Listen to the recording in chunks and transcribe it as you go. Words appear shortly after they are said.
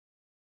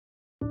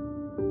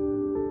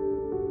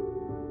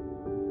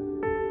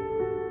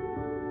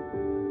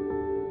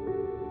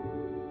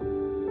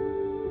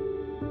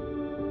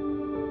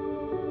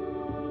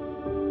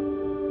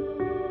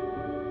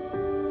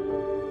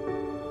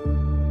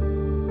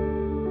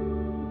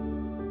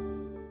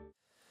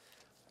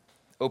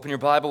Open your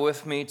Bible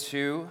with me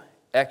to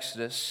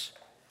Exodus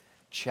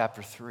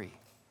chapter 3.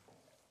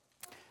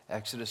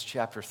 Exodus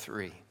chapter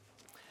 3.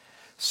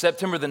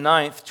 September the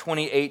 9th,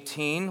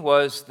 2018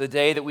 was the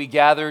day that we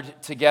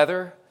gathered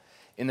together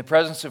in the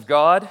presence of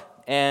God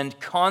and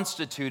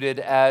constituted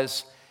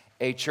as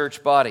a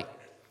church body.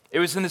 It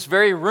was in this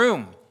very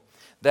room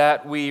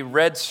that we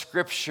read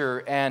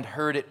Scripture and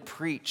heard it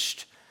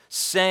preached,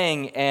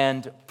 sang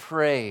and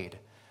prayed,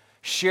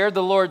 shared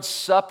the Lord's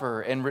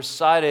Supper, and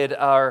recited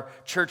our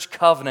church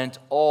covenant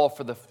all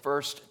for the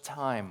first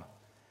time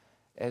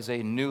as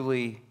a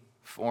newly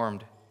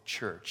formed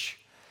church.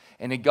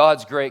 And in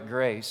God's great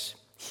grace,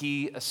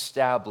 He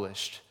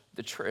established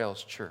the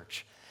Trails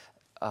Church.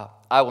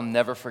 I will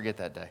never forget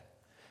that day.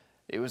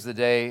 It was the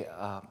day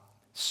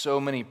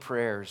so many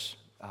prayers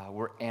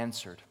were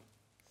answered.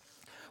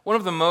 One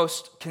of the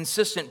most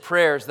consistent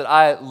prayers that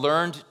I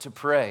learned to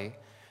pray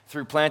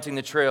through planting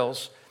the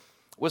trails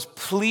was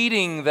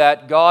pleading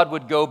that God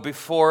would go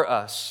before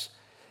us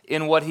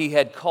in what He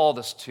had called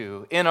us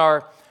to. In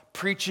our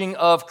preaching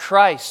of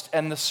Christ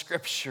and the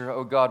Scripture,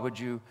 oh God, would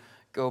you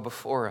go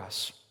before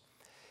us?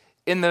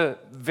 In the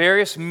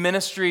various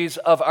ministries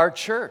of our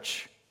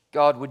church,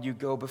 God, would you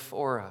go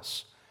before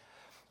us?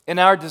 In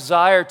our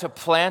desire to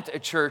plant a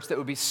church that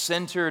would be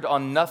centered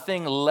on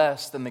nothing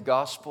less than the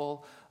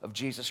gospel of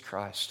Jesus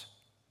Christ,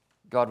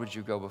 God, would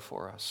you go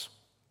before us?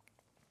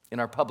 In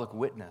our public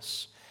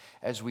witness,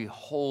 as we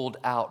hold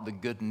out the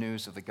good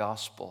news of the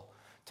gospel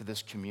to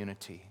this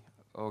community,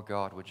 oh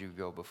God, would you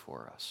go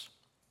before us?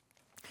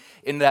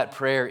 In that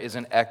prayer is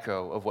an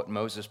echo of what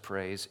Moses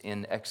prays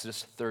in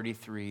Exodus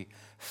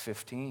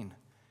 33:15.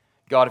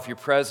 God, if your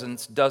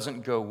presence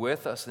doesn't go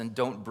with us, then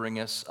don't bring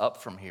us up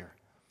from here.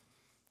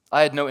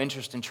 I had no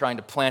interest in trying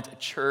to plant a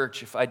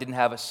church if I didn't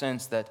have a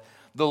sense that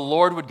the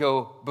Lord would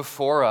go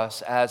before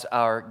us as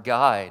our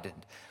guide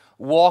and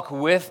walk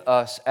with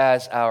us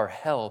as our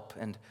help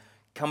and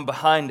come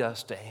behind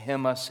us to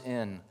hem us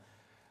in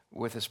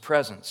with His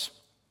presence.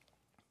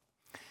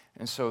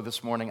 And so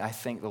this morning, I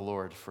thank the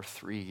Lord for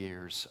 3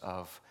 years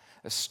of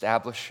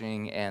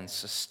establishing and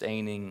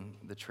sustaining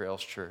the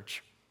Trails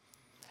Church,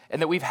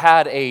 and that we've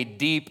had a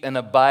deep and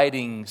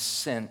abiding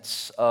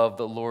sense of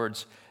the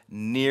Lord's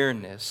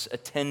nearness,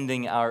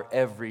 attending our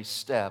every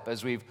step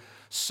as we've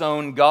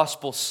sown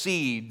gospel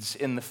seeds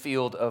in the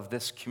field of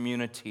this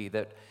community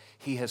that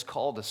He has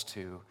called us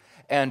to,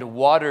 and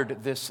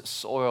watered this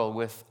soil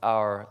with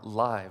our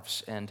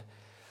lives, and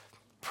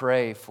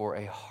pray for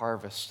a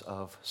harvest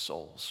of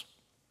souls.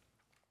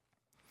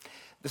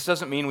 This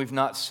doesn't mean we've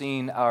not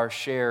seen our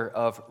share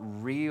of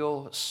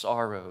real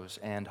sorrows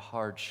and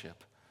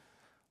hardship,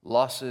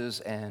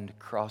 losses and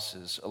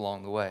crosses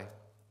along the way.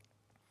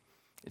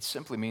 It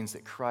simply means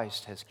that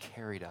Christ has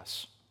carried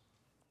us.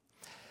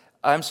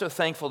 I'm so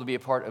thankful to be a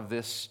part of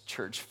this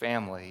church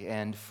family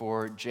and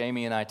for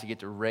Jamie and I to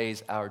get to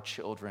raise our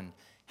children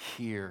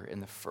here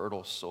in the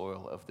fertile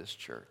soil of this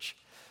church.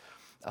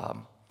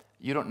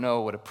 You don't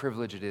know what a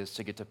privilege it is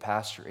to get to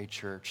pastor a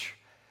church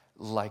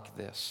like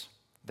this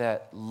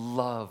that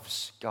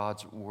loves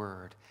God's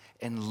word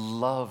and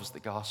loves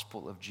the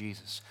gospel of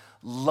Jesus,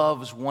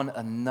 loves one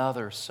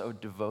another so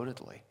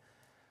devotedly,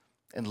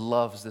 and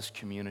loves this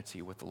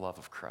community with the love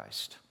of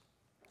Christ.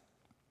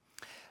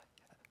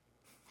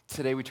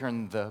 Today we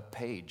turn the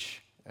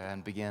page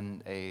and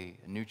begin a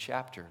new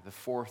chapter, the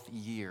 4th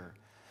year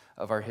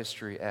of our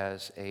history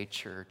as a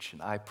church.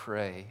 And I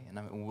pray,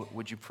 and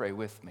would you pray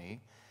with me,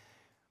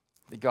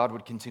 that God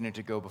would continue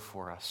to go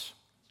before us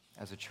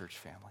as a church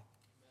family,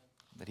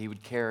 that He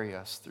would carry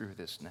us through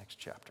this next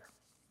chapter.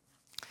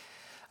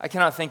 I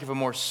cannot think of a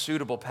more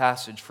suitable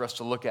passage for us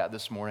to look at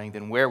this morning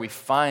than where we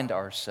find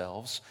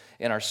ourselves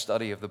in our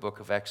study of the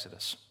book of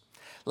Exodus.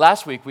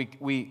 Last week,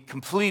 we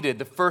completed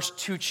the first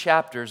 2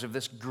 chapters of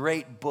this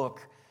great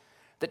book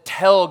that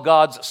tell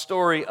God's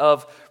story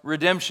of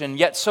redemption.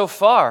 Yet so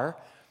far,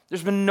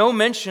 there's been no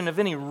mention of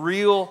any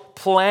real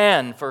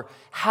plan for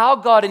how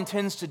God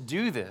intends to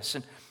do this.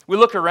 And we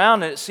look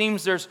around and it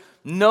seems there's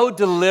no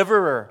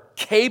deliverer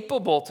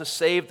capable to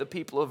save the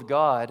people of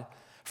God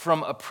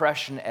from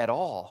oppression at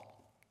all.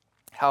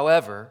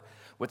 However,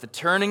 with the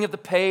turning of the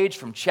page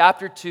from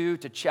chapter 2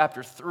 to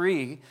chapter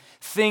 3,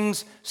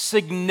 things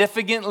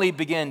significantly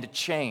begin to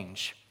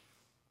change.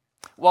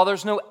 While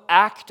there's no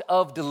act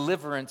of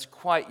deliverance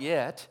quite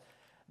yet,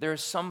 there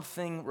is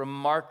something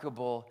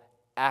remarkable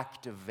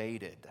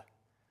activated: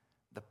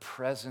 the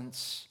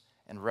presence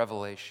and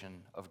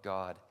revelation of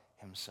God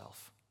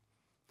Himself.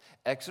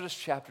 Exodus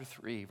chapter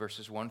 3,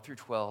 verses 1 through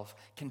 12,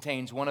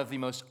 contains one of the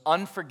most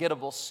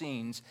unforgettable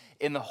scenes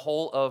in the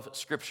whole of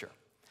Scripture.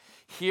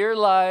 Here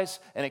lies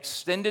an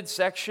extended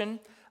section,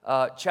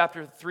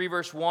 chapter 3,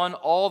 verse 1,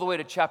 all the way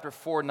to chapter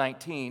 4,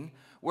 19,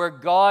 where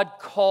God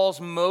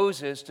calls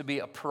Moses to be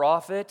a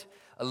prophet,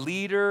 a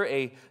leader,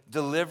 a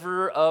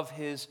deliverer of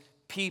His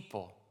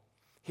people.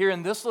 Here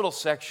in this little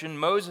section,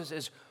 Moses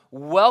is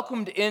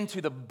welcomed into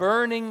the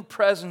burning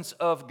presence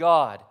of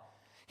God.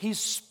 He's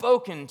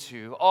spoken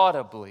to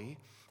audibly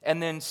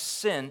and then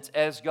sent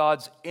as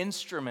God's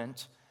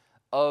instrument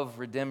of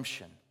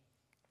redemption.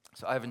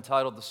 So I've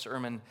entitled the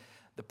sermon,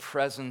 The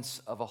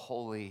Presence of a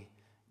Holy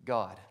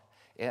God.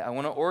 And I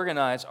want to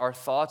organize our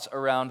thoughts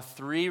around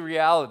three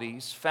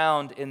realities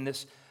found in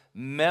this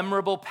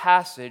memorable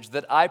passage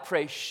that I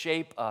pray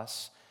shape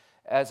us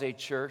as a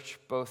church,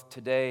 both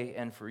today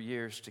and for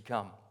years to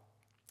come.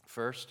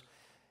 First,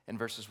 in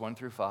verses 1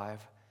 through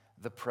 5,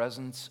 the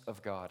presence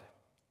of God.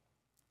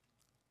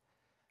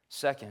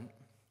 Second,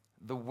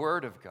 the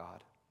Word of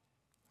God,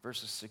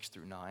 verses 6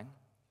 through 9.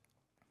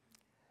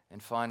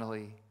 And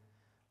finally,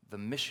 the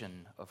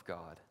mission of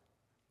God,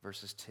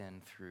 verses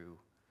 10 through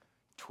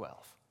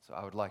 12. So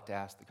I would like to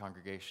ask the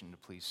congregation to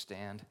please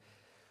stand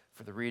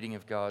for the reading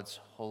of God's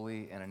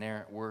holy and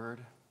inerrant Word.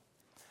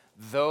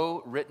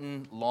 Though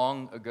written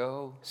long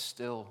ago,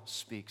 still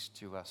speaks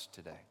to us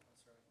today.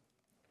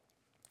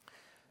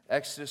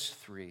 Exodus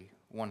 3,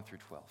 1 through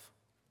 12.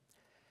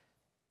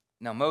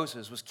 Now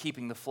Moses was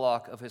keeping the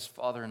flock of his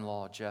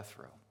father-in-law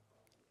Jethro,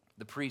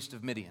 the priest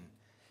of Midian.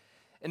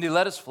 And he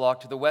led his flock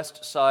to the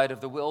west side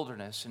of the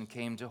wilderness and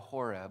came to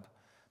Horeb,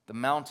 the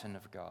mountain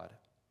of God.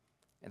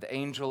 And the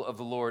angel of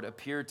the Lord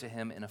appeared to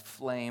him in a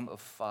flame of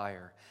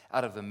fire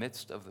out of the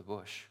midst of the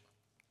bush.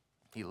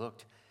 He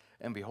looked,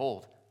 and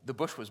behold, the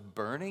bush was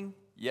burning,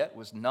 yet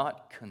was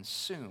not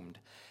consumed.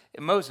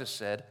 And Moses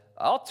said,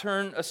 I'll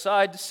turn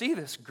aside to see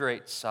this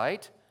great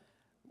sight,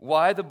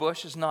 why the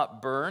bush is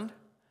not burned.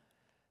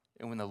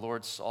 And when the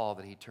Lord saw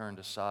that he turned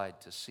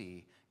aside to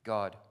see,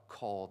 God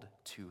called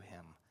to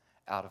him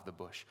out of the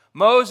bush,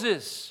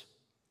 Moses,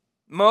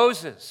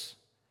 Moses.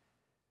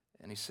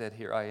 And he said,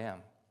 Here I am.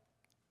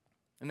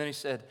 And then he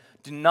said,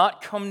 Do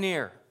not come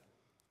near.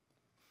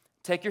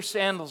 Take your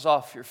sandals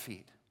off your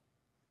feet,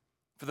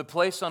 for the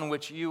place on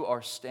which you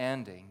are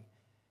standing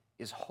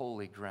is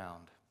holy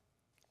ground.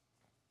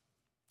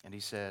 And he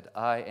said,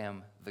 I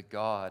am the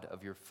God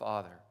of your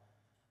father,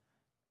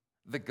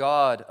 the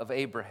God of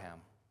Abraham,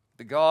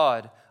 the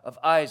God of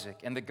Isaac,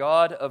 and the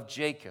God of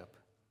Jacob.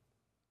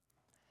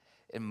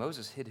 And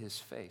Moses hid his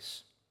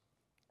face,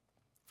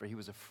 for he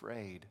was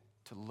afraid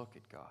to look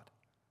at God.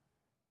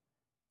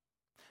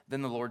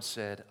 Then the Lord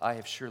said, I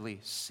have surely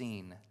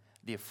seen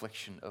the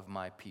affliction of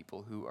my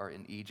people who are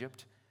in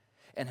Egypt,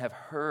 and have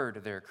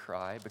heard their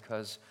cry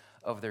because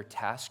of their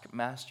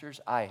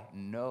taskmasters. I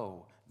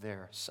know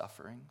their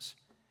sufferings.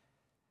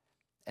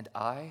 And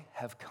I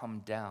have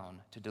come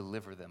down to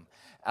deliver them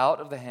out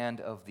of the hand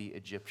of the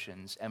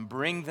Egyptians and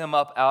bring them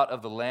up out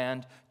of the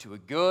land to a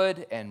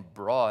good and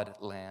broad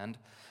land,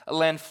 a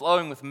land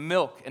flowing with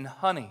milk and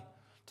honey,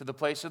 to the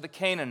place of the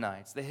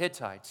Canaanites, the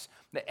Hittites,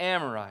 the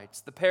Amorites,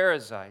 the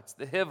Perizzites,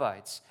 the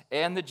Hivites,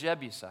 and the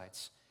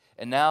Jebusites.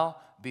 And now,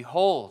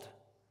 behold,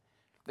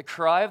 the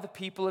cry of the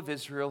people of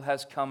Israel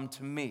has come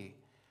to me,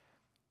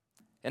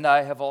 and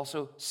I have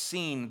also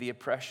seen the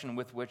oppression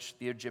with which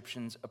the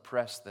Egyptians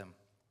oppress them.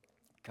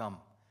 Come,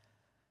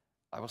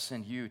 I will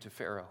send you to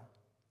Pharaoh,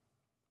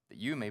 that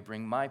you may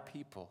bring my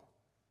people,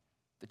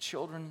 the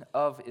children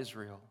of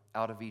Israel,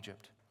 out of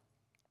Egypt.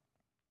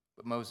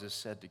 But Moses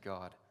said to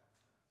God,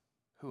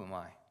 Who am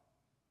I,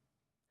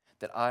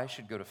 that I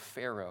should go to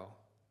Pharaoh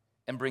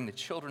and bring the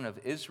children of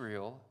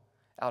Israel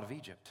out of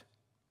Egypt?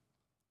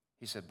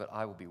 He said, But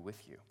I will be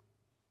with you,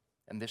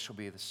 and this shall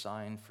be the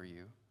sign for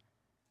you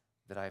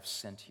that I have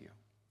sent you.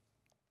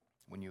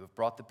 When you have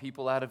brought the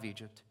people out of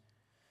Egypt,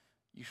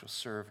 you shall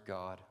serve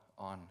God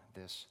on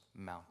this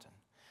mountain.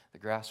 The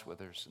grass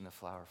withers and the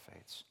flower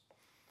fades,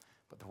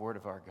 but the word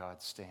of our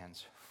God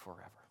stands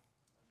forever.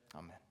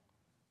 Amen.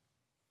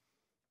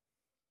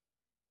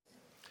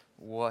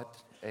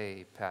 What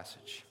a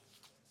passage.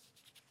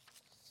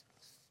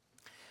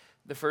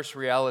 The first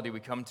reality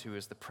we come to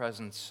is the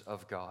presence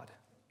of God.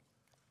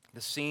 The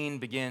scene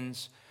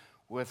begins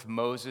with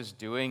Moses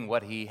doing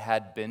what he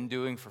had been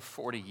doing for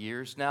 40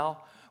 years now,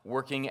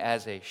 working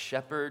as a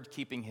shepherd,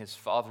 keeping his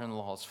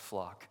father-in-law's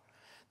flock.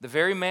 The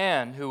very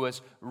man who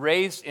was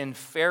raised in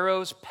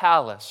Pharaoh's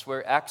palace,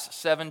 where Acts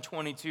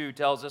 7:22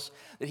 tells us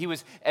that he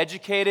was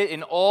educated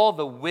in all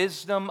the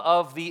wisdom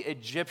of the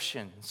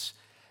Egyptians,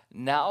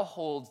 now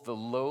holds the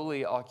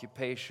lowly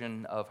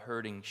occupation of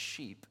herding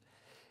sheep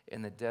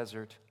in the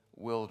desert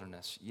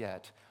wilderness.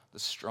 Yet the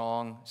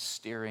strong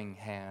steering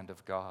hand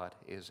of God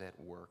is at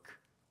work.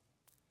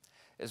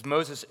 As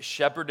Moses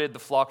shepherded the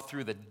flock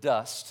through the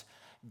dust,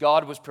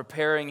 God was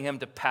preparing him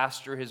to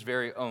pasture his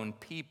very own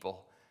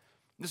people.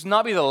 This will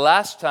not be the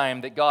last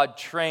time that God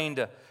trained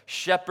a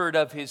shepherd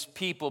of his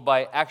people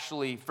by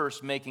actually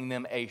first making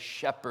them a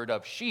shepherd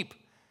of sheep.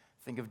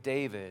 Think of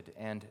David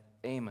and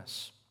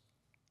Amos.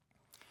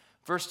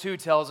 Verse 2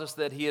 tells us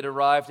that he had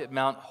arrived at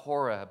Mount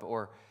Horeb,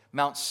 or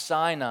Mount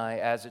Sinai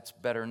as it's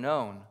better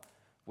known,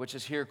 which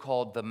is here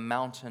called the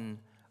mountain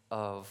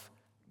of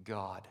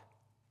God.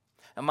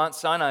 And Mount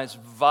Sinai is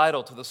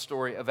vital to the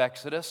story of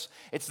Exodus.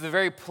 It's the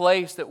very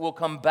place that we'll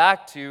come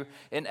back to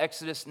in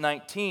Exodus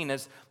 19.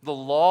 As the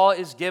law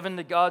is given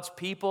to God's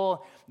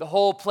people, the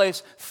whole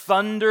place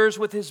thunders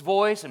with his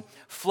voice and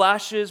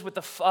flashes with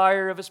the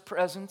fire of his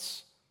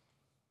presence.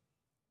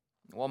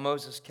 While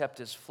Moses kept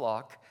his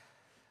flock,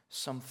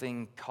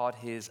 something caught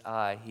his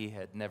eye he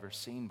had never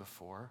seen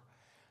before.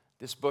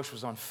 This bush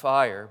was on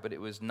fire, but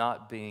it was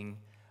not being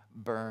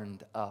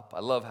burned up. I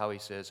love how he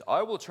says,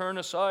 I will turn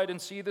aside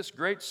and see this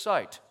great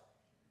sight.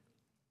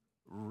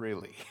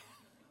 Really?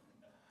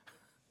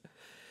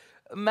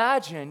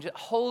 Imagine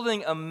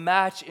holding a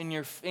match in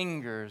your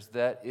fingers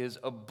that is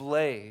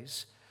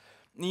ablaze,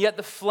 and yet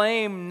the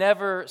flame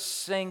never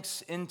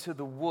sinks into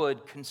the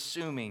wood,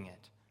 consuming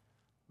it,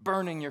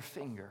 burning your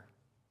finger.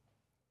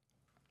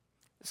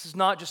 This is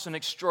not just an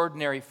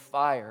extraordinary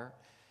fire.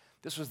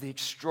 This was the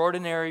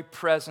extraordinary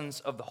presence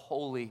of the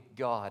holy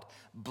God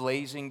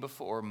blazing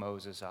before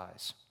Moses'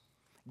 eyes.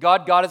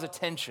 God got his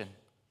attention,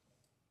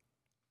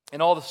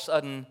 and all of a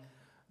sudden,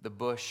 the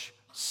bush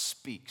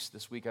speaks.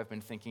 This week I've been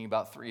thinking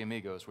about Three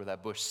Amigos, where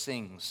that bush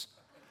sings.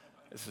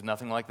 This is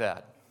nothing like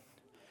that.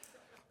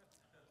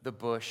 The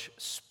bush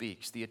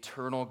speaks. The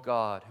eternal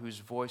God, whose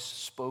voice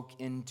spoke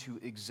into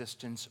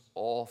existence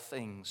all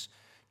things,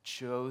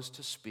 chose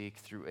to speak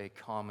through a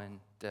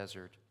common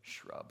desert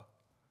shrub.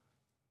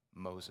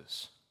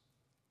 Moses.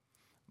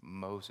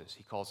 Moses,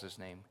 he calls his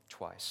name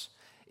twice,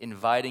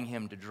 inviting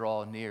him to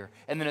draw near.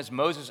 And then as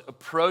Moses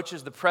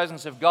approaches the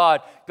presence of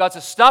God, God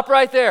says, stop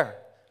right there.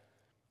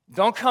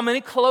 Don't come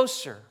any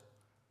closer.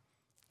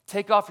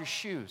 Take off your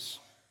shoes.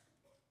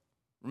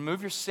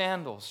 Remove your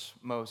sandals,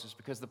 Moses,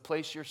 because the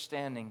place you're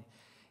standing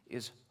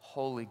is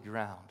holy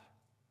ground.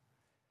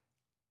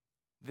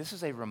 This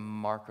is a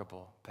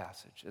remarkable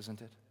passage,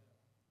 isn't it?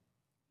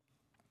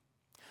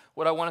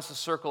 What I want us to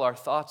circle our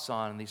thoughts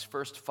on in these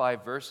first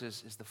 5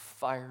 verses is the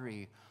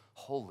fiery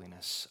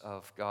holiness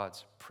of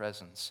God's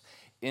presence,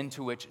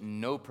 into which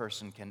no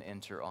person can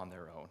enter on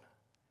their own.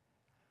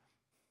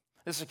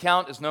 This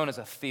account is known as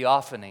a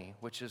theophany,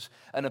 which is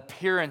an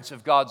appearance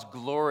of God's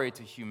glory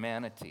to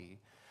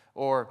humanity.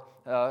 Or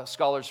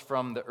scholars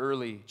from the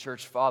early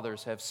church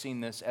fathers have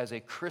seen this as a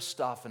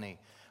Christophany,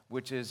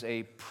 which is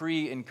a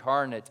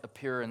pre-incarnate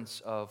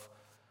appearance of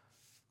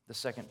the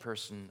second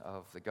person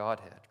of the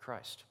Godhead,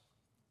 Christ.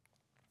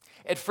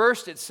 At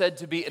first, it's said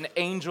to be an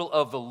angel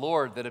of the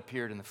Lord that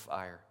appeared in the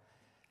fire.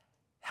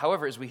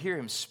 However, as we hear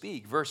him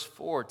speak, verse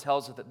 4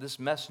 tells us that this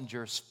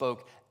messenger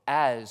spoke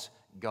as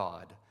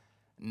God,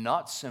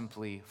 not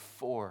simply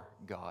for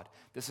God.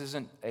 This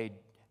isn't a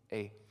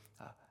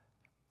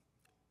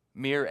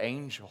mere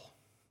angel.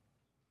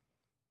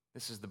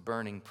 This is the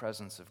burning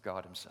presence of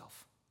God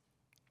himself.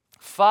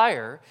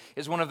 Fire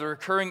is one of the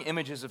recurring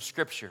images of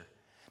Scripture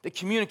that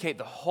communicate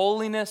the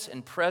holiness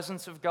and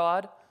presence of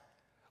God.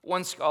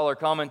 One scholar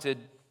commented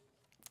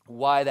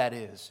why that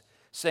is,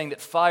 saying that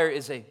fire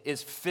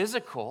is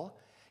physical,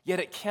 yet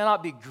it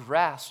cannot be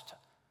grasped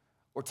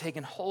or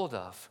taken hold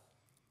of.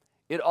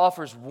 It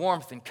offers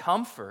warmth and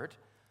comfort,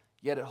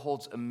 yet it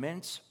holds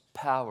immense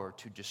power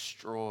to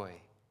destroy.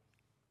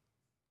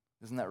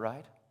 Isn't that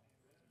right?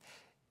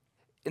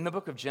 In the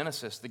book of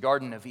Genesis, the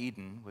Garden of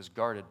Eden was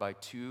guarded by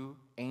 2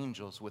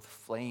 angels with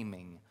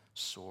flaming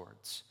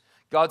swords.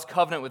 God's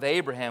covenant with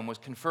Abraham was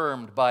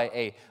confirmed by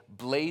a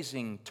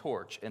blazing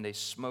torch and a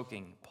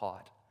smoking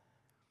pot.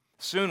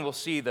 Soon we'll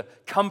see the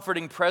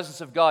comforting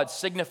presence of God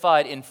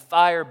signified in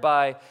fire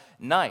by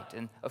night.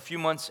 And a few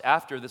months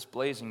after this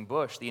blazing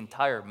bush, the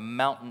entire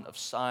mountain of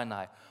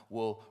Sinai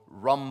will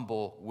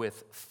rumble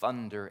with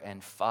thunder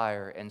and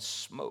fire, and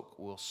smoke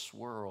will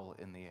swirl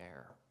in the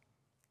air.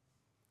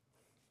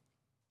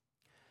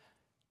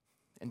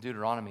 In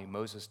Deuteronomy,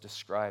 Moses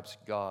describes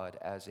God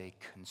as a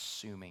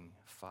consuming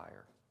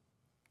fire.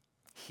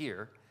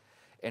 Here,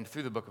 and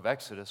through the book of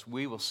Exodus,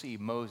 we will see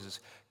Moses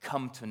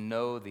come to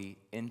know the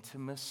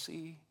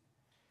intimacy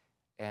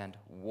and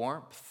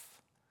warmth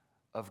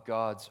of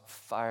God's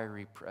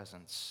fiery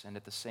presence, and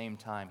at the same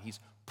time, he's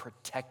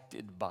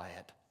protected by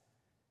it,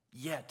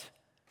 yet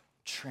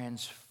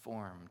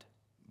transformed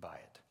by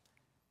it.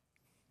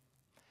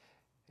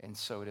 And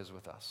so it is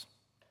with us.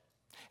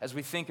 As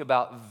we think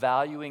about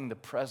valuing the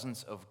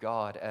presence of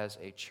God as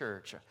a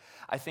church,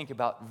 I think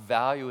about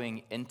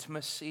valuing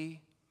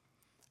intimacy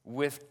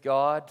with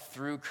God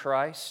through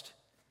Christ,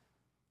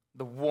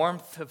 the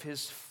warmth of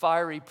his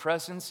fiery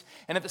presence,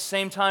 and at the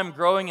same time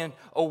growing in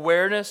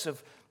awareness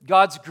of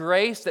God's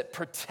grace that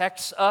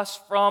protects us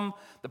from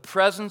the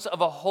presence of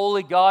a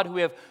holy God who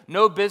we have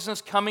no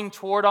business coming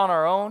toward on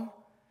our own,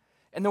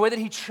 and the way that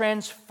he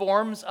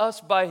transforms us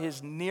by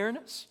his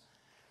nearness.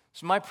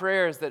 So my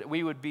prayer is that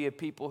we would be a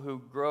people who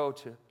grow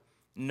to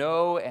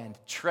know and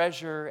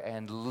treasure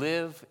and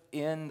live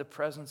in the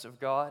presence of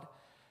God.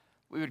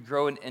 We would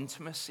grow in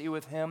intimacy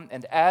with him,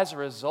 and as a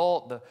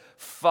result, the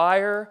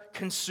fire,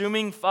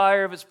 consuming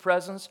fire of his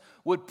presence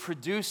would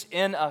produce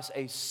in us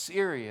a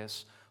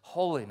serious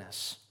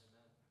holiness.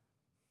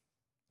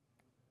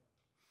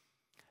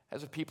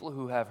 As a people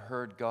who have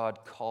heard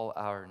God call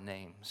our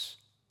names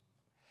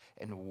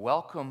and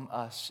welcome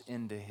us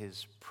into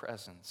his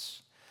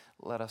presence,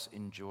 let us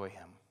enjoy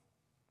him.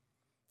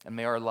 And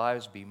may our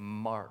lives be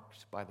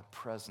marked by the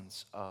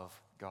presence of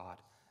God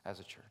as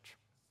a church.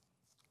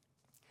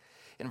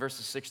 In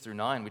verses 6 through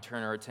 9, we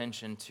turn our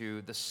attention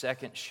to the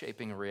second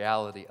shaping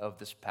reality of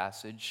this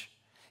passage.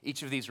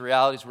 Each of these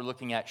realities we're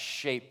looking at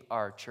shape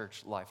our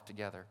church life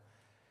together.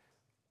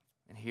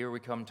 And here we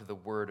come to the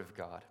Word of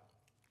God.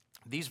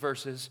 These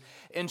verses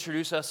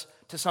introduce us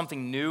to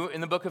something new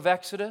in the book of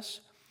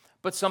Exodus,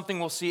 but something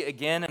we'll see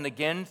again and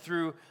again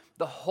through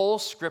the whole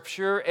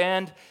Scripture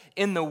and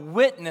in the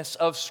witness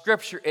of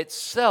Scripture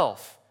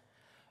itself.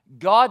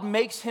 God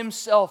makes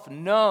himself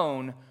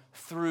known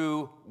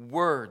through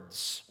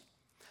words.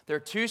 There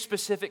are two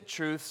specific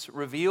truths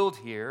revealed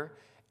here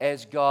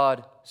as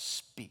God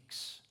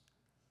speaks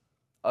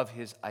of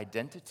his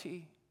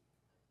identity,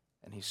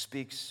 and he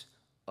speaks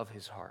of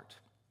his heart.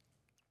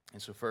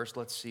 And so first,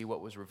 let's see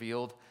what was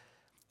revealed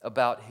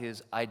about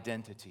his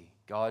identity.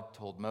 God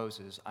told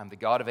Moses, I'm the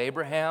God of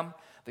Abraham,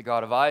 the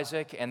God of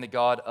Isaac, and the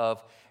God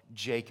of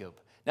Jacob.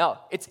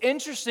 Now, it's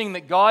interesting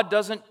that God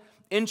doesn't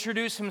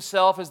introduce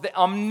himself as the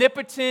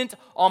omnipotent,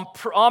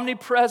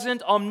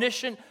 omnipresent,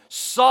 omniscient,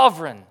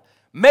 sovereign,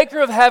 maker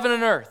of heaven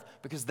and earth,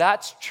 because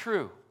that's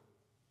true.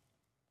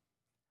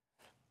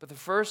 But the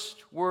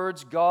first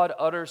words God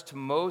utters to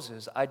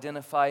Moses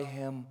identify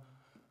him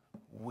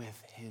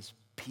with his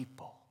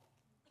people.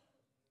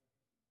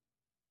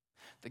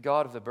 The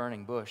God of the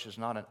burning bush is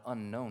not an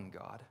unknown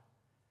God.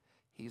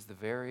 He's the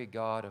very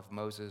God of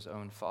Moses'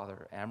 own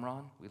father,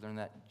 Amram. We learn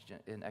that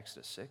in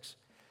Exodus 6.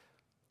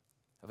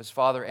 Of his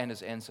father and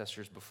his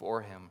ancestors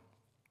before him.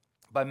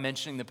 By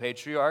mentioning the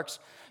patriarchs,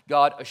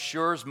 God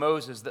assures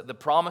Moses that the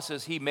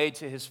promises he made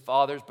to his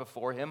fathers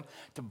before him,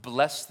 to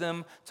bless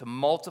them, to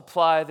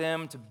multiply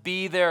them, to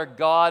be their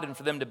God, and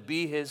for them to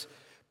be his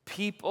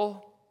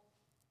people,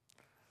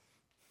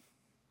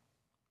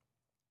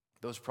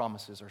 those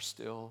promises are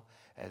still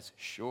as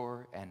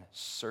sure and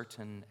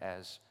certain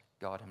as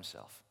God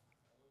himself.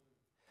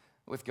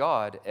 With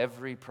God,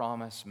 every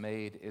promise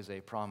made is a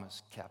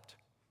promise kept.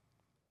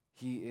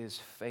 He is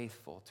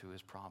faithful to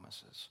his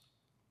promises.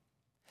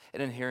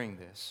 And in hearing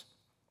this,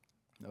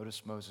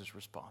 notice Moses'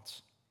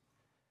 response.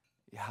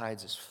 He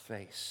hides his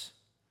face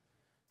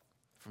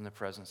from the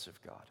presence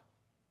of God,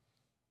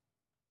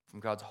 from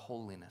God's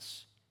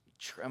holiness. He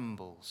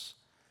trembles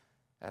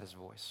at his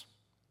voice.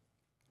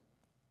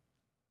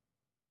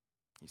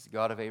 He's the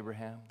God of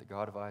Abraham, the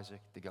God of Isaac,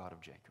 the God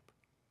of Jacob.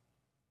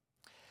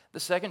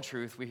 The second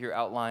truth we hear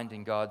outlined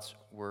in God's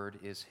word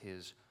is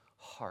his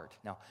heart.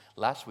 Now,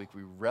 last week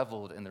we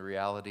reveled in the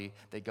reality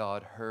that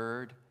God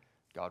heard,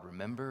 God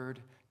remembered,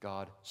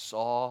 God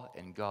saw,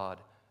 and God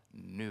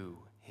knew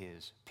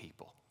his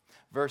people.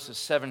 Verses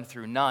 7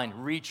 through 9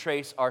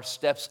 retrace our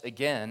steps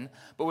again,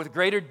 but with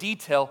greater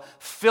detail,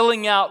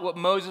 filling out what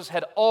Moses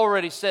had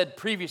already said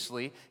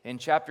previously in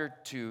chapter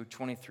 2,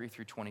 23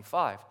 through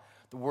 25.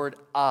 The word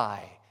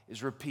I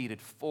is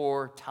repeated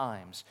 4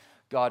 times.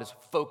 God is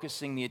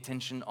focusing the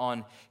attention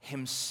on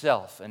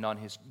himself and on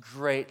his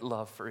great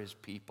love for his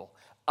people.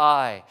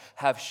 I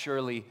have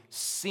surely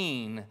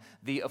seen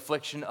the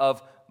affliction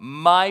of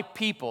my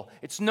people.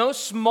 It's no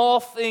small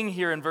thing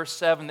here in verse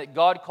 7 that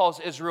God calls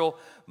Israel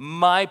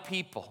my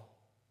people.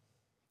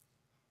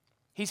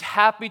 He's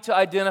happy to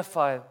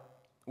identify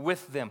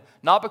with them,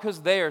 not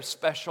because they are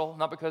special,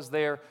 not because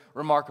they are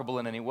remarkable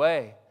in any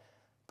way,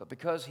 but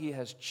because he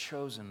has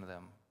chosen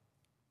them.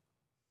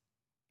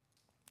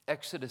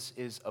 Exodus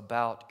is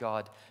about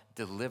God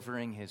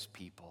delivering his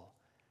people,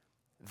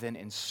 then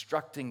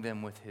instructing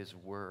them with his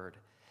word,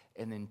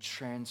 and then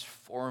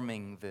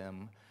transforming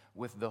them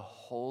with the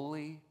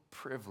holy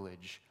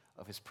privilege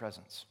of his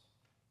presence.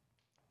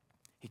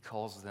 He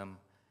calls them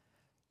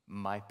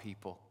my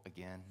people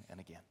again and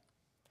again.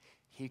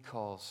 He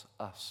calls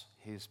us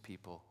his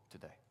people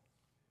today.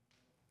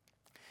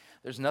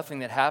 There's nothing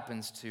that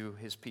happens to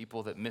his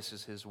people that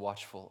misses his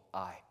watchful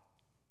eye.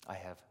 I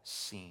have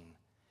seen.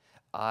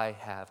 I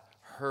have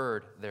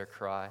heard their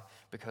cry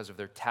because of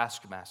their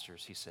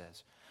taskmasters, he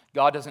says.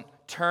 God doesn't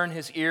turn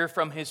his ear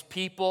from his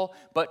people,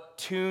 but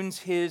tunes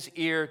his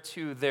ear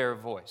to their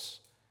voice.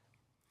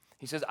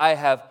 He says, I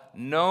have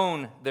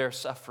known their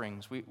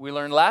sufferings. We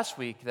learned last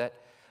week that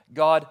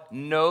God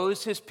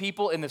knows his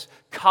people in this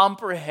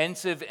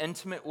comprehensive,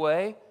 intimate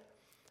way.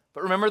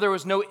 But remember, there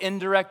was no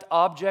indirect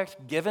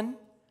object given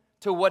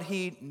to what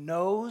he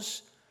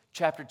knows.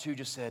 Chapter 2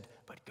 just said,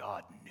 but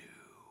God knew.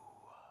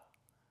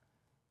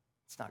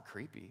 It's not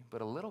creepy, but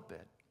a little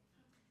bit.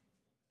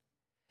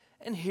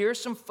 And here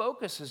some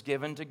focus is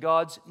given to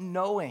God's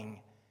knowing.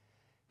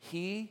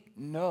 He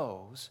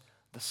knows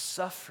the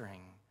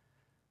suffering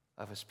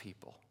of his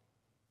people.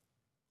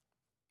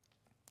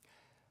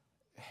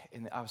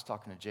 And I was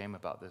talking to James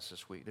about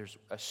this week. There's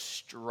a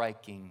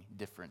striking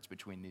difference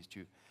between these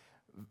two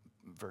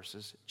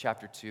verses,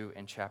 chapter 2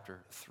 and chapter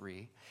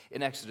 3.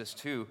 In Exodus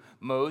 2,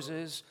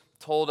 Moses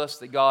told us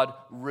that God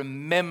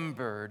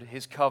remembered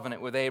his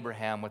covenant with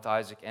Abraham, with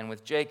Isaac, and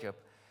with Jacob.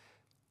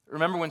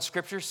 Remember, when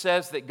Scripture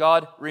says that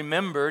God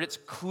remembered, it's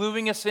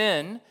cluing us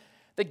in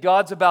that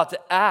God's about to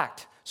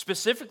act.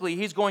 Specifically,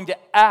 he's going to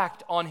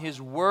act on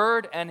his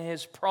word and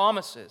his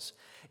promises.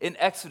 In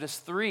Exodus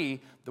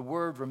 3, the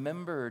word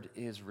remembered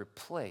is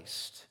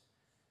replaced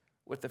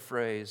with the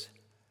phrase,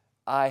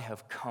 I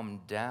have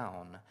come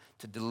down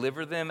to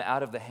deliver them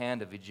out of the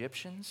hand of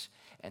Egyptians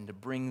and to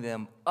bring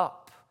them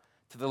up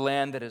to the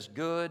land that is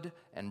good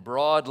and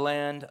broad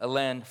land, a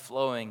land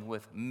flowing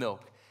with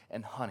milk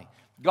and honey.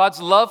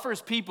 God's love for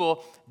his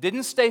people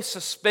didn't stay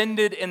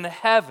suspended in the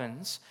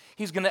heavens.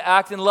 He's going to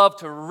act in love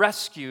to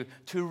rescue,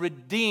 to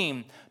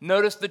redeem.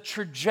 Notice the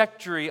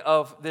trajectory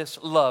of this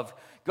love.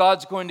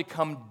 God's going to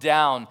come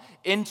down,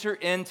 enter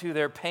into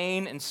their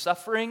pain and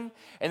suffering,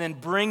 and then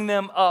bring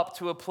them up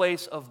to a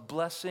place of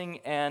blessing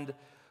and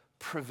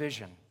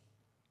provision.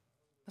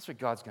 That's what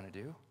God's going to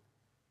do.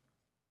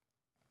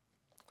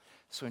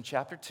 So in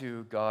chapter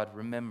 2, God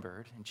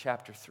remembered. In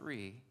chapter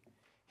 3,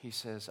 he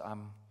says,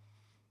 I'm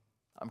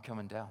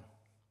coming down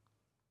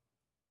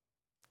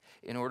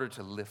in order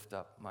to lift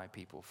up my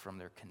people from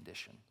their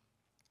condition.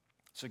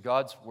 So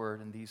God's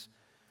word in these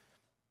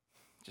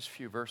just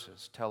few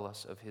verses tell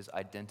us of his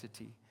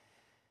identity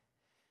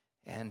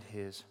and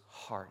his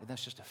heart. And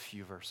that's just a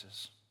few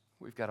verses.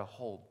 We've got a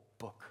whole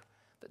book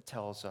that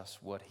tells us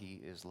what he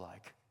is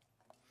like.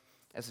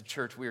 As a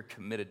church, we are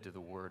committed to the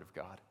word of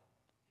God.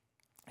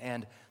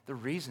 And the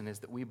reason is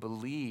that we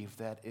believe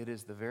that it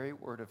is the very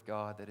word of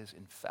God that is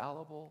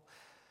infallible.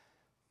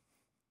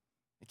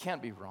 It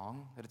can't be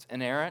wrong, that it's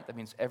inerrant. That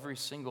means every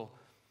single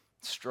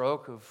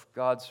stroke of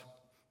God's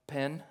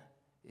pen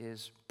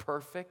is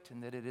perfect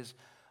and that it is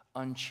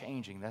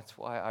unchanging. That's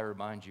why I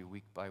remind you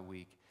week by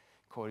week,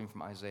 quoting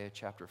from Isaiah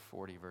chapter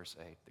 40, verse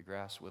 8, the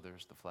grass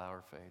withers, the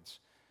flower fades,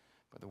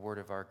 but the word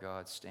of our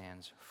God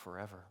stands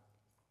forever.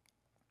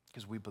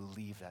 Because we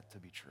believe that to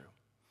be true.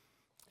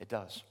 It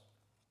does.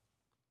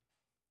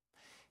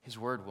 His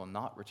word will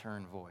not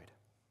return void.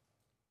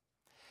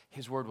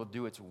 His word will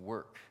do its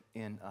work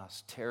in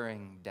us,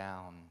 tearing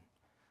down,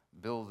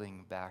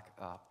 building back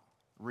up,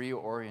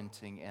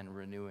 reorienting and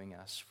renewing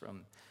us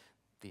from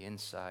the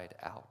inside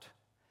out.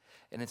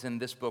 And it's in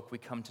this book we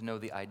come to know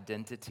the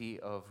identity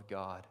of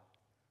God,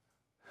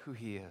 who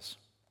he is,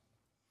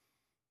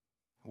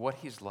 what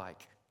he's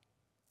like.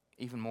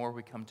 Even more,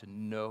 we come to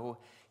know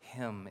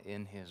him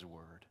in his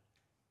word.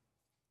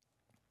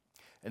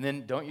 And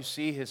then don't you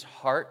see his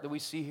heart that we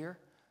see here?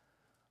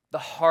 The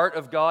heart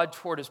of God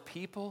toward his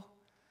people.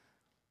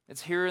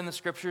 It's here in the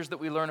scriptures that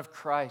we learn of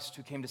Christ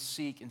who came to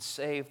seek and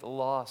save the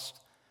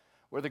lost,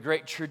 where the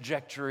great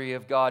trajectory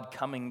of God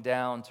coming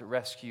down to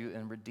rescue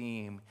and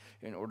redeem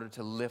in order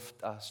to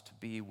lift us to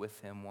be with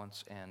him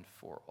once and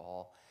for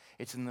all.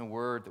 It's in the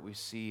word that we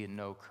see and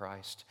know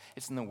Christ.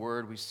 It's in the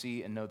word we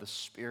see and know the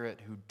Spirit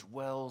who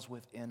dwells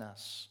within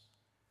us,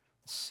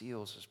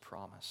 seals his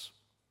promise.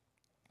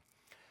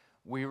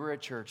 We were a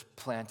church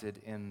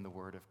planted in the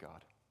word of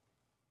God.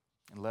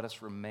 And let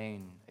us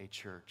remain a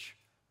church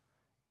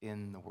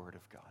in the word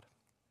of God.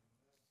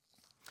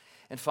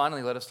 And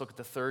finally, let us look at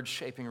the third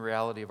shaping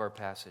reality of our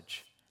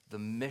passage, the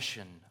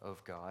mission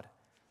of God,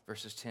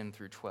 verses 10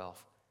 through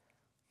 12.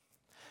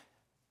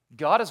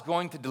 God is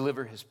going to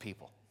deliver his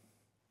people.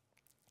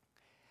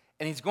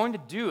 And he's going to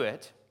do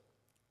it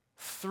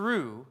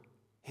through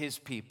his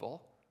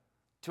people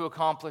to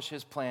accomplish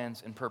his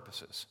plans and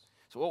purposes.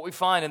 So what we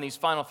find in these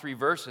final 3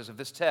 verses of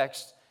this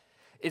text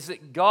is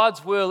that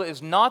God's will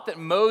is not that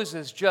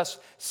Moses just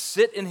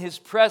sit in his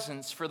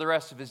presence for the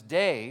rest of his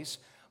days,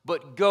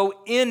 but go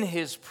in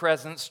his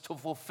presence to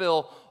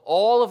fulfill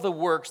all of the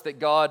works that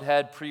God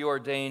had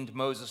preordained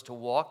Moses to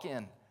walk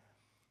in.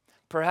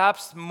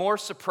 Perhaps more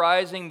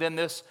surprising than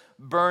this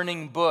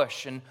burning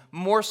bush and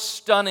more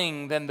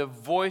stunning than the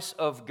voice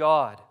of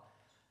God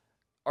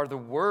are the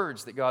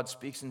words that God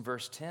speaks in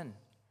verse 10.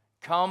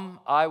 Come,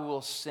 I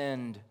will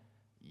send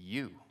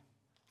you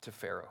to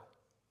Pharaoh,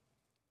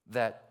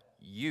 that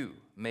you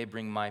may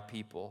bring my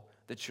people,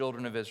 the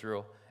children of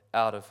Israel,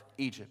 out of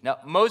Egypt. Now,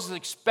 Moses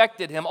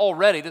expected him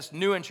already, this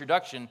new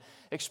introduction,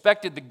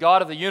 expected the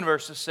God of the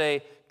universe to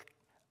say,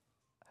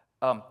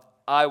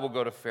 I will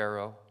go to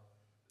Pharaoh,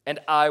 and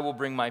I will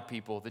bring my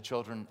people, the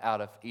children,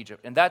 out of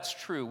Egypt. And that's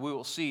true. We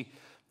will see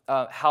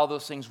how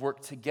those things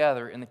work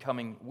together in the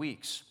coming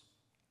weeks.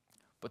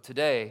 But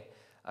today,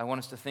 I want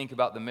us to think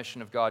about the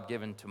mission of God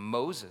given to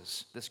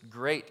Moses, this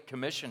great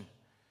commission.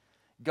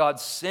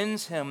 God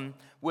sends him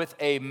with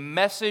a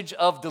message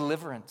of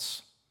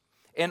deliverance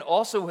and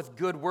also with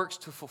good works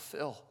to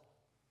fulfill.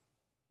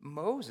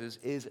 Moses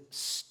is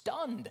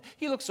stunned.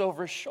 He looks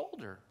over his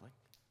shoulder like,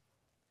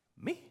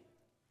 me?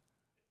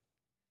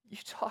 You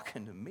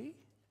talking to me?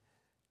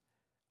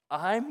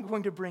 I'm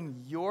going to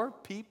bring your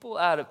people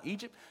out of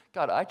Egypt?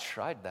 God, I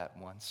tried that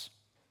once.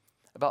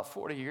 About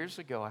 40 years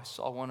ago, I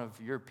saw one of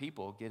your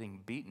people getting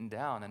beaten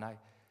down, and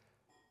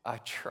I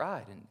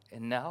tried,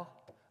 and now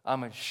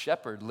I'm a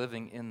shepherd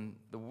living in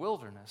the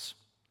wilderness.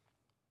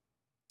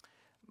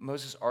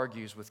 Moses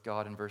argues with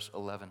God in verse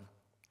 11.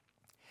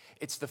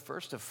 It's the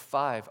first of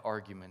 5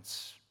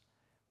 arguments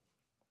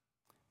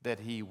that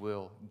he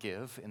will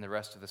give in the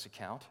rest of this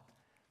account,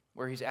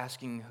 where he's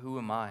asking, who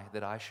am I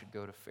that I should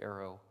go to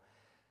Pharaoh?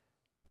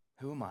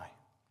 Who am I?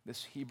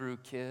 This Hebrew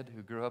kid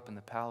who grew up in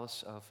the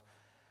palace of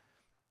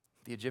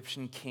the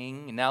Egyptian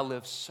king and now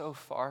lives so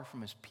far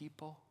from his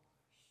people,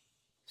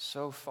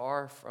 so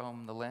far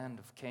from the land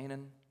of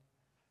Canaan,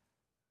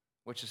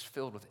 which is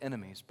filled with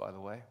enemies, by the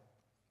way.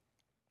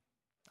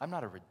 I'm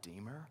not a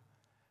redeemer.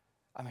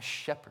 I'm a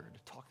shepherd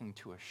talking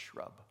to a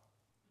shrub.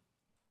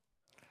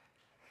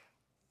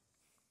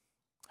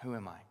 Who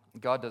am I?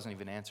 God doesn't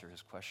even answer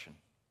his question.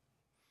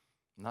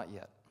 Not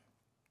yet.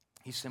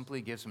 He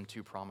simply gives him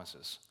two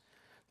promises.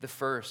 The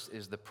first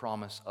is the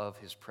promise of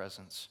his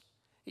presence.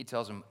 He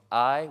tells him,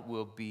 I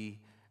will be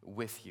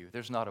with you.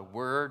 There's not a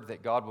word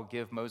that God will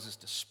give Moses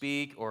to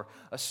speak or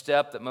a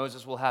step that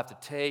Moses will have to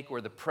take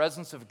where the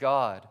presence of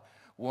God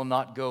will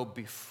not go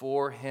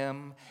before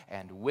him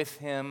and with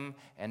him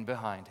and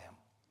behind him.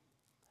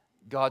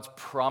 God's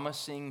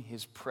promising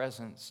his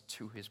presence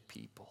to his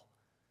people.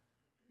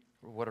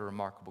 What a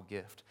remarkable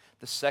gift.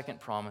 The second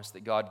promise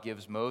that God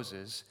gives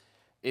Moses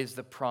is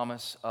the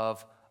promise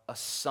of a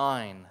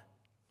sign.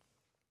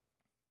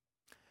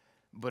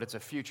 But it's a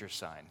future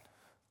sign.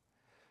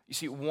 You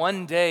see,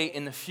 one day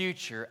in the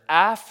future,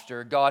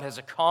 after God has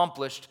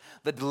accomplished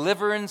the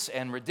deliverance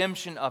and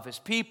redemption of his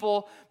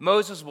people,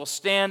 Moses will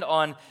stand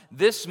on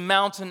this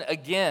mountain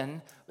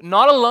again,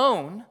 not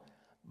alone,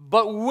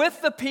 but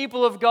with the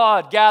people of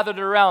God gathered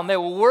around. They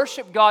will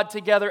worship God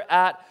together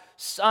at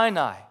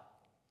Sinai.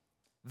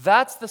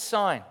 That's the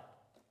sign.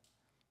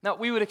 Now,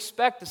 we would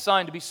expect the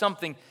sign to be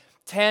something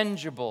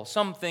tangible,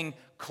 something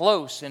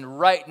close and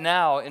right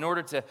now in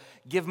order to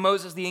give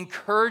Moses the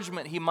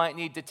encouragement he might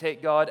need to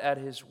take God at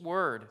his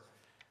word.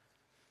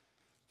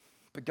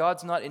 But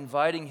God's not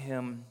inviting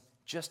him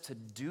just to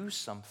do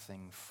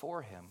something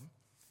for him.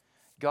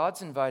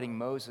 God's inviting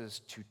Moses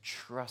to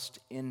trust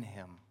in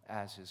him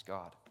as his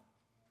God.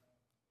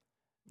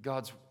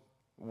 God's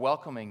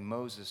welcoming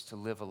Moses to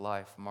live a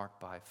life marked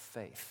by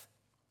faith.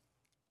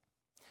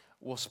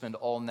 We'll spend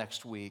all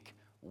next week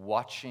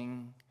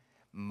watching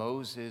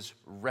Moses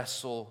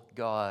wrestle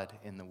God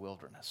in the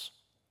wilderness.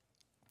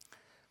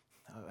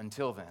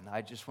 Until then,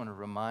 I just want to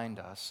remind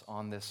us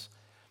on this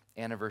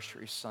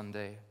anniversary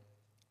Sunday,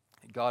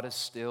 God is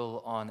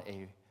still on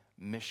a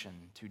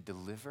mission to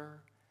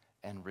deliver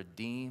and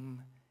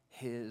redeem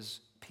his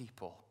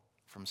people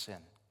from sin.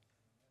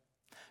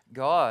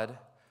 God,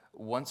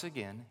 once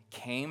again,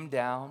 came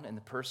down in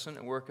the person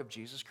and work of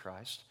Jesus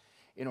Christ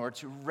in order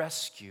to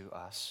rescue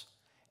us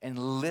and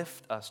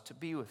lift us to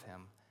be with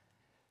him.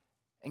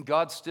 And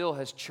God still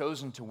has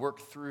chosen to work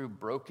through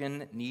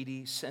broken,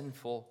 needy,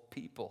 sinful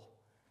people.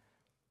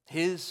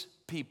 His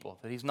people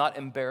that he's not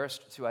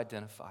embarrassed to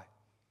identify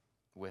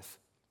with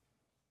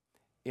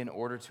in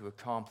order to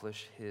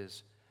accomplish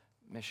his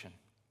mission.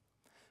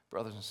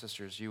 Brothers and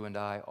sisters, you and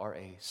I are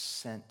a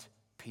sent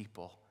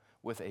people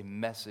with a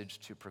message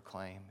to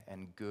proclaim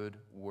and good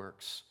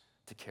works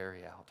to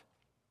carry out.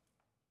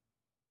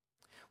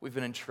 We've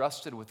been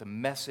entrusted with the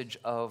message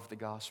of the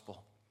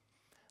gospel.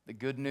 The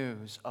good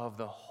news of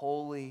the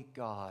holy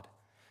God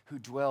who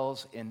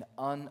dwells in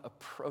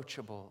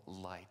unapproachable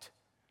light,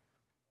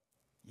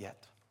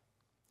 yet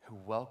who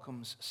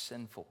welcomes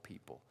sinful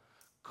people,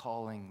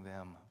 calling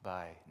them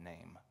by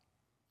name.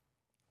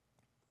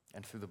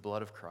 And through the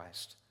blood of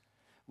Christ,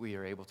 we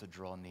are able to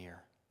draw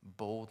near,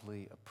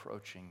 boldly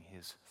approaching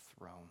his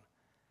throne.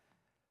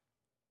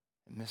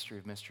 The mystery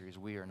of mysteries,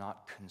 we are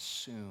not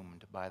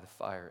consumed by the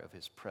fire of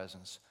his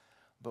presence,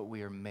 but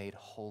we are made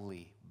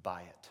holy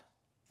by it.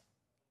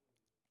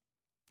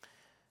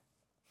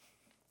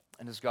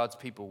 And as God's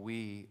people,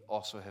 we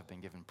also have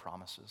been given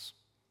promises.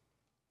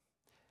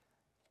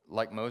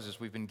 Like Moses,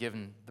 we've been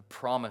given the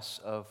promise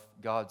of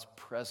God's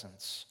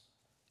presence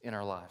in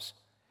our lives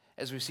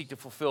as we seek to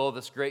fulfill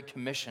this great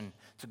commission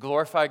to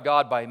glorify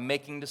God by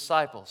making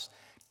disciples,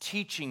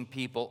 teaching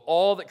people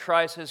all that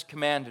Christ has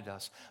commanded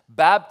us,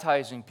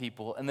 baptizing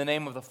people in the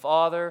name of the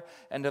Father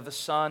and of the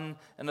Son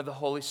and of the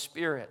Holy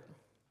Spirit,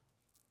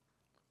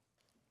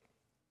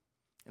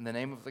 in the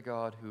name of the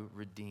God who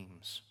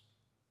redeems.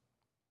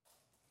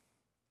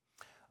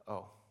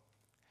 Oh,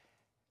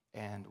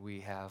 and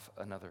we have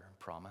another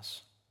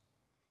promise,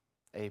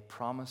 a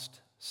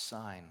promised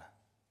sign,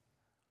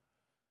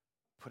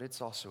 but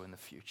it's also in the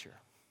future.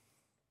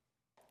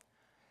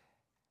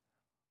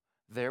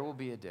 There will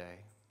be a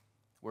day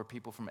where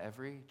people from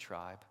every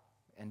tribe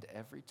and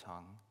every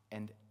tongue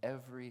and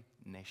every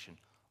nation,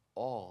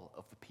 all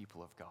of the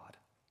people of God,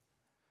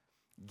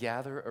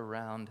 gather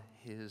around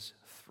his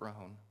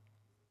throne,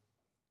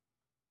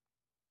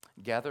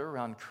 gather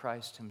around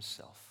Christ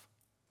himself.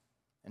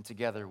 And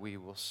together we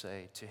will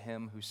say, to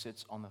him who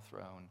sits on the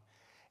throne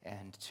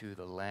and to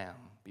the Lamb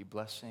be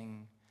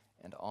blessing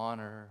and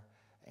honor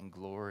and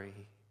glory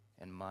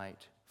and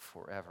might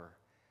forever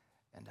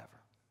and ever.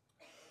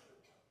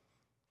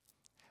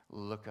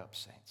 Look up,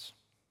 saints.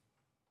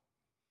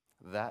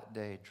 That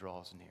day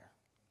draws near.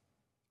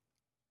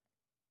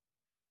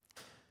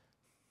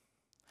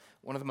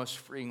 One of the most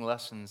freeing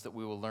lessons that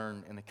we will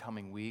learn in the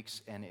coming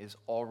weeks and is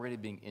already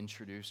being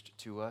introduced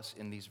to us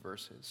in these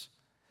verses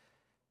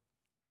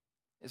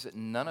is that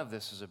none of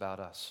this is about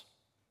us.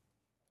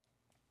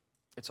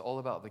 It's all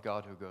about the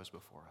God who goes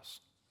before us.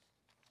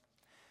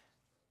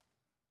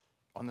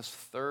 On this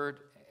third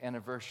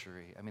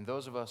anniversary,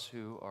 those of us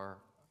who are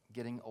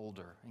getting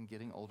older and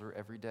getting older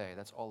every day,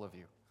 that's all of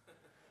you.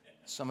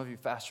 Some of you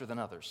faster than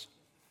others.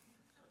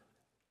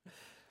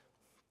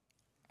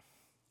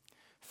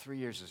 3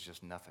 years is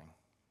just nothing.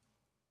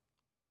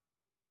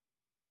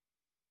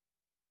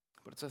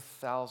 But it's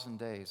 1,000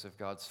 days of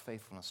God's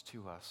faithfulness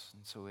to us,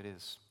 and so it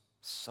is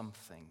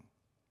something.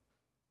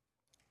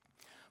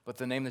 But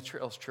the name of the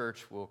Trails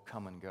Church will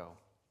come and go.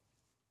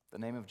 The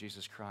name of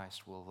Jesus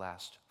Christ will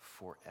last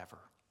forever.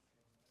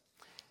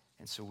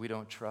 And so we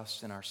don't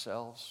trust in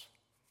ourselves.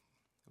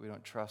 We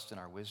don't trust in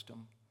our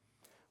wisdom.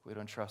 We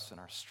don't trust in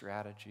our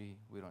strategy.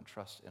 We don't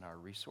trust in our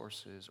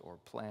resources or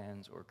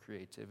plans or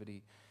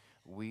creativity.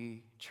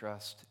 We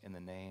trust in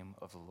the name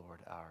of the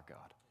Lord our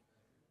God.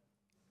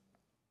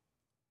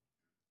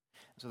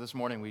 So this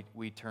morning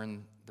we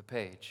turn the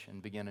page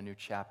and begin a new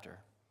chapter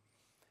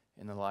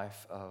in the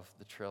life of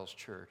the Trails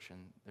Church.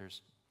 And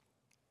there's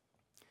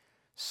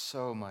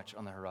so much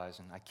on the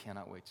horizon. I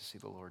cannot wait to see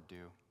the Lord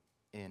do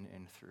in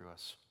and through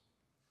us.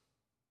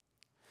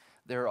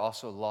 There are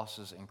also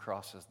losses and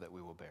crosses that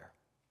we will bear.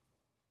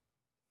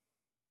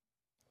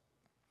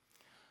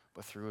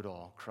 But through it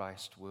all,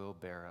 Christ will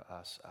bear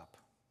us up.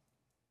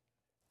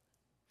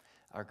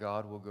 Our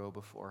God will go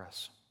before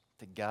us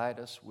to guide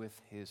us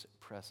with his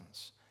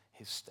presence,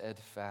 his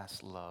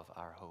steadfast love,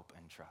 our hope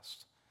and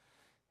trust.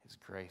 His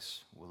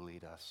grace will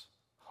lead us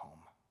home.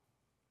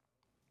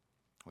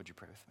 Would you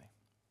pray with me?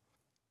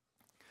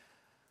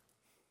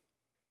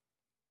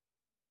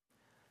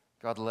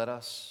 God, let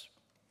us,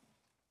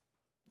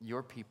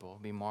 your people,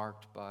 be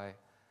marked by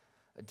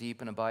a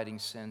deep and abiding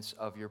sense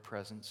of your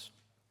presence,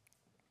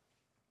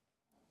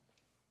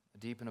 a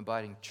deep and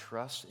abiding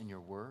trust in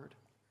your word,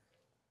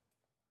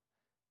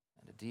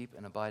 and a deep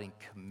and abiding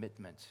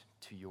commitment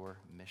to your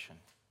mission.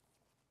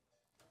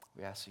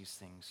 We ask these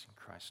things in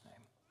Christ's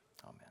name.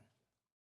 Amen.